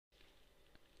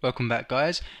Welcome back,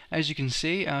 guys. As you can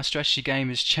see, our strategy game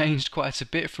has changed quite a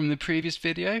bit from the previous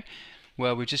video.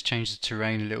 Well, we've just changed the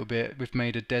terrain a little bit. We've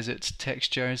made a desert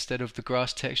texture instead of the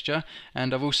grass texture,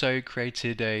 and I've also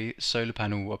created a solar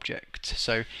panel object.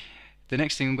 So the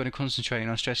next thing I'm going to concentrate on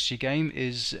our strategy game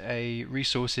is a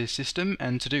resources system,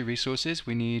 and to do resources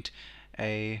we need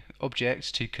a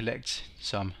object to collect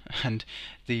some, and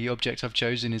the object I've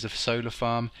chosen is a solar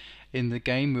farm. In the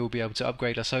game we'll be able to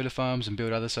upgrade our solar farms and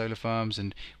build other solar farms,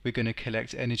 and we're going to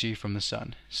collect energy from the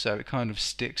sun. So it kind of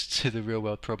sticks to the real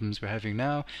world problems we're having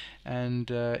now, and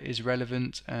is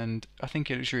relevant, and I think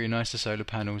it looks really nice, the solar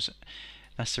panels.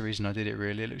 That's the reason I did it,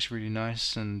 really. It looks really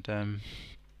nice, and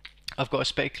I've got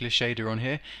a specular shader on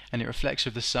here, and it reflects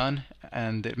with the sun,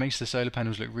 and it makes the solar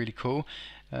panels look really cool.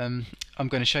 I'm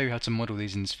going to show you how to model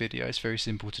these in this video. It's very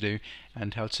simple to do,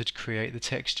 and how to create the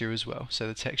texture as well, so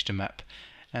the texture map.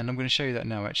 And I'm going to show you that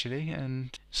now, actually.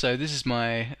 And so this is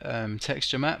my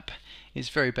texture map. It's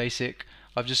very basic.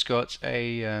 I've just got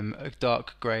a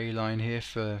dark grey line here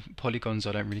for polygons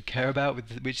I don't really care about,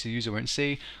 which the user won't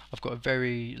see. I've got a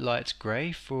very light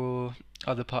grey for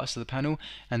other parts of the panel,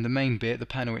 and the main bit, the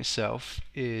panel itself,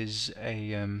 is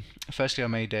firstly I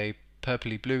made a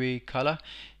purpley bluey colour,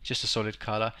 just a solid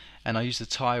colour, and I used the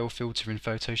tile filter in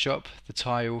Photoshop. The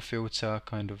tile filter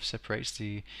kind of separates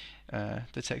the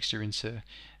texture into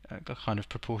kind of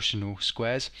proportional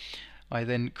squares. I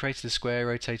then created a square,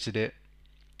 rotated it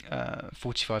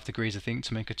 45 degrees I think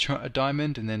to make a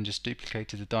diamond, and then just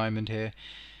duplicated the diamond here,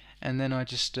 and then I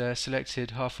just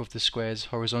selected half of the squares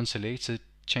horizontally to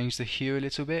change the hue a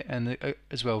little bit, and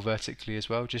as well vertically as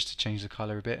well, just to change the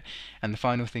colour a bit. And the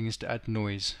final thing is to add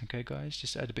noise. Okay guys,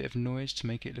 just add a bit of noise to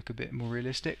make it look a bit more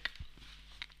realistic,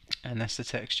 and that's the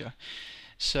texture.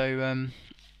 So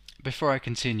before I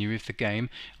continue with the game,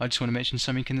 I just want to mention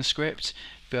something in the script.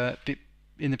 But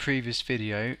in the previous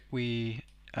video we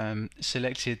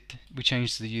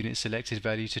changed the unit selected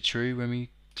value to true when we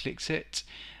clicked it,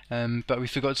 but we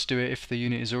forgot to do it if the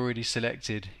unit is already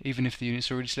selected. Even if the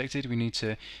unit's already selected, we need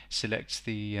to select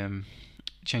the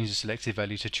change the selected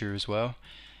value to true as well.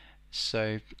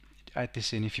 So add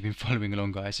this in if you've been following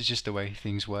along, guys. It's just the way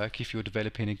things work. If you're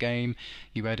developing a game,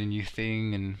 you add a new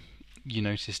thing and you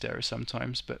notice errors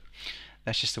sometimes, but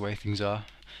that's just the way things are.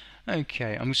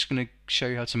 Okay, I'm just going to show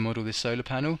you how to model this solar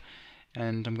panel,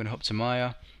 and I'm going to hop to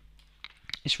Maya.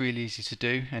 It's really easy to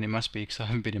do, and it must be because I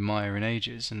haven't been in Maya in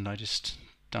ages, and I just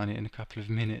done it in a couple of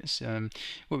minutes.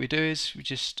 What we do is we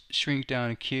just shrink down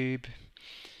a cube.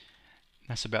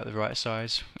 That's about the right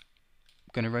size.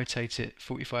 I'm going to rotate it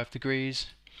 45 degrees.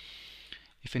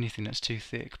 If anything, that's too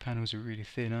thick. Panels are really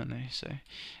thin, aren't they? So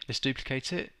let's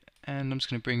duplicate it, and I'm just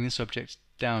going to bring this object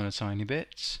down a tiny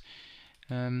bit.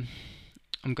 I'm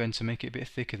going to make it a bit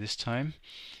thicker this time,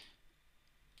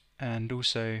 and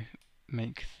also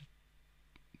make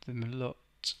them a lot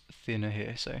thinner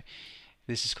here. So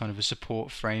this is kind of a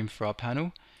support frame for our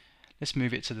panel. Let's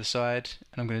move it to the side,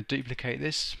 and I'm going to duplicate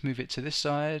this, move it to this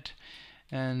side,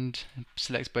 and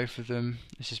select both of them.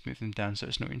 Let's just move them down so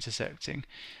it's not intersecting.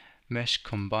 Mesh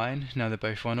combine. Now they're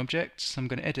both one object. So I'm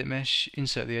going to edit mesh,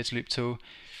 insert the edge loop tool,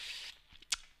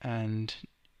 and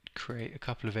create a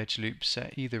couple of edge loops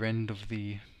at either end of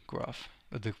the graph,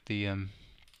 or the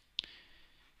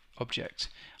object.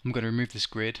 I'm going to remove this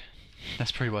grid.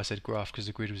 That's probably why I said graph, because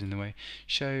the grid was in the way.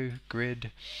 Show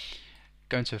grid,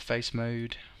 go into a face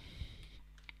mode,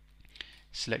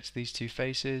 select these two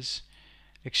faces,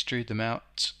 extrude them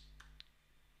out,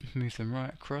 move them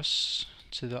right across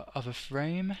to the other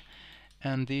frame,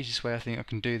 and the easiest way I think I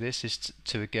can do this is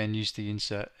to again use the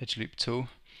insert edge loop tool.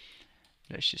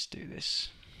 Let's just do this.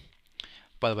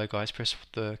 By the way, guys, press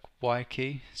the Y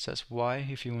key, so that's Y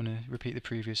if you want to repeat the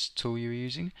previous tool you were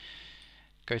using.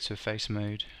 Go to a face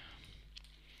mode,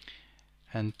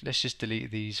 and let's just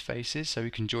delete these faces so we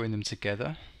can join them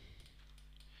together.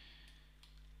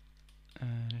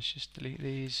 Let's just delete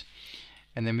these,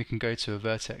 and then we can go to a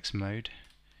vertex mode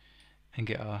and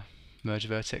get our merge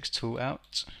vertex tool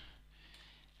out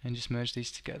and just merge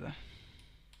these together.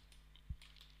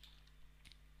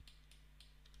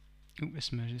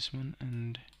 Let's merge this one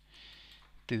and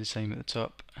do the same at the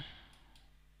top.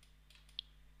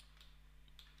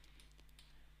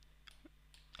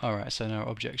 Alright, so now our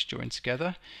objects join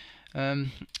together.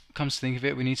 Comes to think of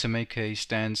it, we need to make a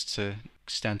stand to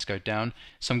go down.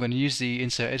 So I'm going to use the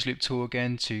insert edge loop tool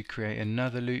again to create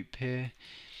another loop here,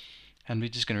 and we're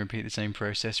just going to repeat the same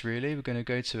process really. We're going to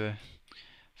go to a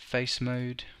face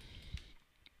mode.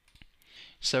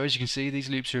 So as you can see, these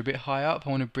loops are a bit high up.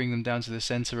 I want to bring them down to the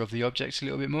center of the object a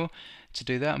little bit more. To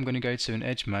do that, I'm going to go to an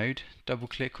edge mode, double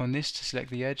click on this to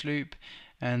select the edge loop,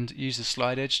 and use the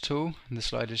slide edge tool, and the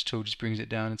slide edge tool just brings it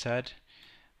down a tad.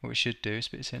 What it should do, it's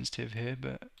a bit sensitive here,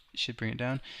 but it should bring it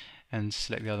down, and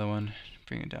select the other one,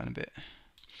 bring it down a bit.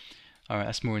 Alright,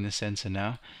 that's more in the center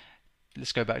now.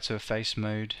 Let's go back to a face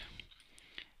mode.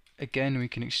 Again, we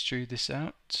can extrude this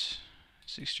out.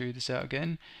 Let's extrude this out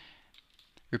again.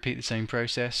 Repeat the same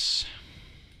process.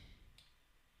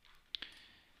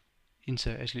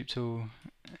 Insert edge loop tool,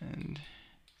 and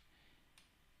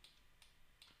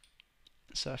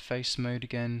so face mode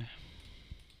again.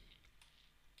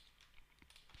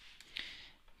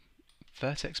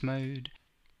 Vertex mode.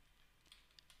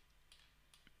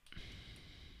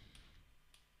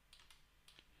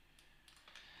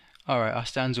 Alright, our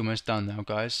stand's almost done now,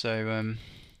 guys, so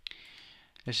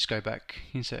let's just go back,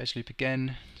 insert edge loop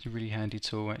again. It's a really handy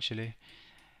tool actually.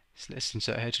 So let's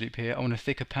insert a edge loop here. I want a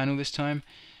thicker panel this time.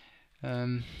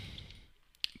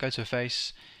 Go to a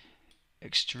face,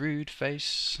 extrude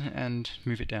face, and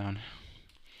move it down.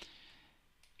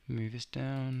 Move this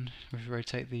down,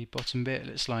 rotate the bottom bit,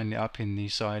 let's line it up in the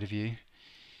side view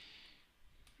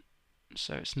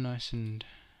so it's nice and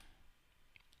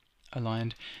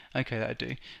aligned. Okay, that'll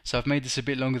do. So I've made this a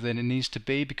bit longer than it needs to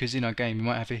be because in our game we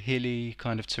might have a hilly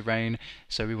kind of terrain,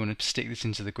 so we want to stick this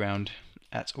into the ground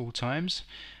at all times.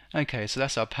 Okay, so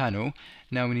that's our panel.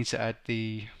 Now we need to add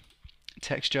the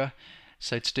texture.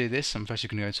 So to do this, I'm first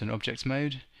going to go to an object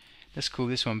mode. Let's call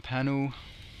this one panel.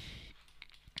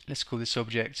 Let's call this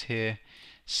object here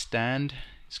stand.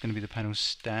 It's going to be the panel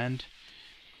stand.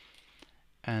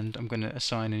 And I'm going to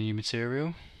assign a new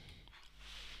material.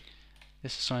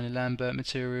 Let's assign a Lambert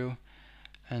material,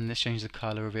 and let's change the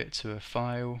color of it to a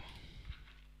file.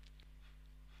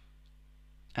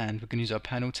 And we're going to use our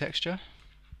panel texture.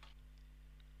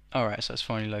 Alright, so that's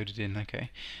finally loaded in, okay.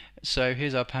 So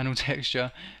here's our panel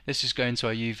texture. Let's just go into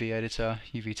our UV editor,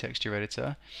 UV texture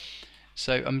editor.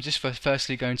 So I'm just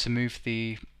firstly going to move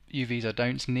the UVs I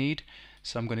don't need.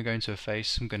 So I'm going to go into a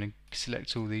face, I'm going to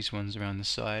select all these ones around the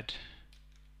side.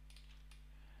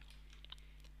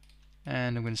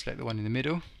 And I'm going to select the one in the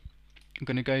middle. I'm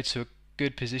going to go to a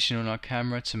good position on our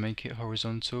camera to make it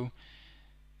horizontal.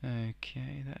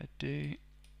 Okay, that'll do.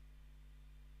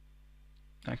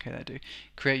 Okay, that'll do.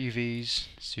 Create UVs,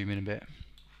 zoom in a bit.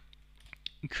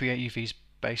 Create UVs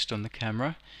based on the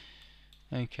camera.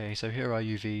 Okay, so here are our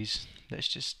UVs. Let's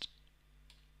just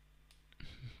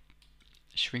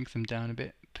shrink them down a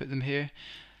bit, put them here.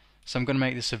 So I'm going to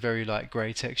make this a very light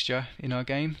grey texture in our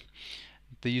game.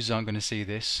 The users aren't going to see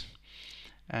this.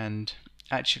 And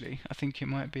actually, I think it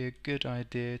might be a good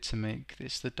idea to make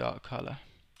this the dark colour.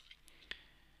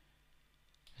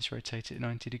 Let's rotate it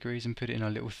 90 degrees and put it in our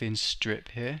little thin strip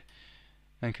here.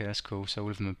 Okay, that's cool, so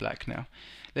all of them are black now.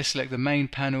 Let's select the main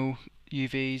panel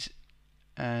UVs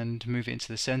and move it into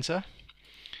the centre.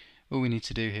 All we need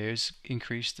to do here is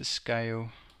increase the scale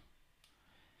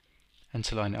and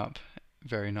to line it up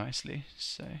very nicely.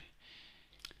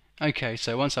 Okay,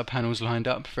 so once our panel's lined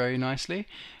up very nicely,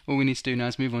 all we need to do now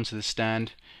is move on to the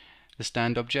stand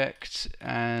object,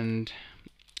 and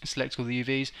select all the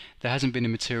UVs. There hasn't been a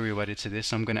material added to this,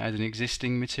 so I'm going to add an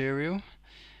existing material.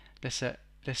 Let's add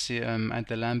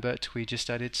the Lambert we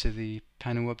just added to the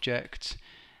panel object,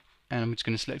 and I'm just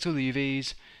going to select all the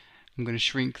UVs. I'm going to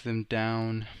shrink them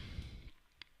down.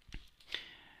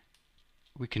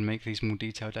 We can make these more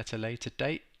detailed at a later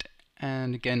date.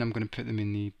 And again, I'm going to put them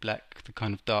in the black, the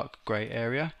kind of dark grey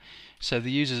area. So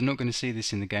the users are not going to see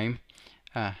this in the game.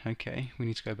 Okay, we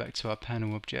need to go back to our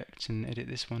panel object and edit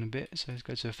this one a bit. So let's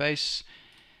go to a face,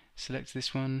 select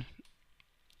this one.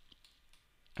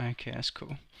 Okay, that's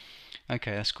cool.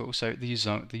 Okay, that's cool. So the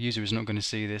user is not going to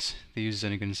see this. The user is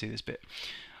only going to see this bit.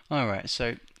 Alright,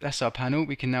 so that's our panel.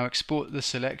 We can now export the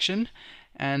selection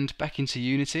and back into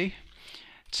Unity.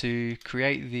 To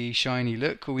create the shiny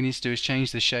look, all we need to do is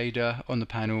change the shader on the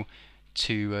panel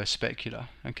to specular.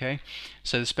 Okay,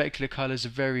 so the specular colours are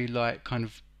very light, kind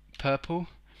of purple.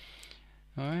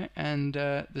 Alright, and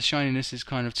the shininess is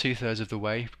kind of 2/3 of the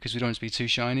way, because we don't want it to be too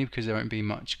shiny because there won't be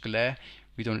much glare.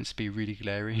 We don't want it to be really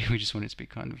glary, we just want it to be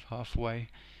kind of halfway.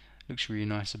 Looks really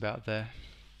nice about there.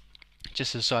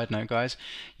 Just as a side note, guys,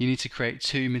 you need to create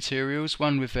two materials,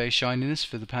 one with a shininess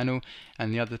for the panel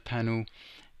and the other panel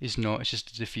is not, it's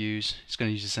just a diffuse. It's going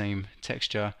to use the same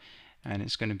texture and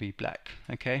it's going to be black.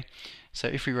 Okay, so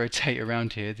if we rotate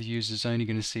around here, the user's only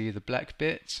going to see the black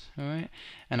bit. Alright,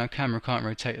 and our camera can't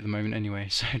rotate at the moment anyway,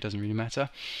 so it doesn't really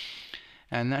matter.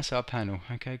 And that's our panel.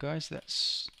 Okay guys,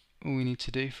 that's all we need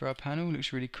to do for our panel.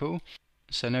 Looks really cool.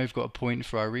 So now we've got a point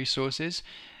for our resources.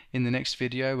 In the next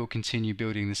video we'll continue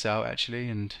building this out actually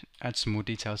and add some more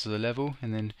details to the level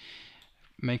and then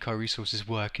make our resources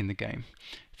work in the game.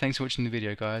 thanks for watching the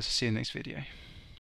video, guys. See you in the next video.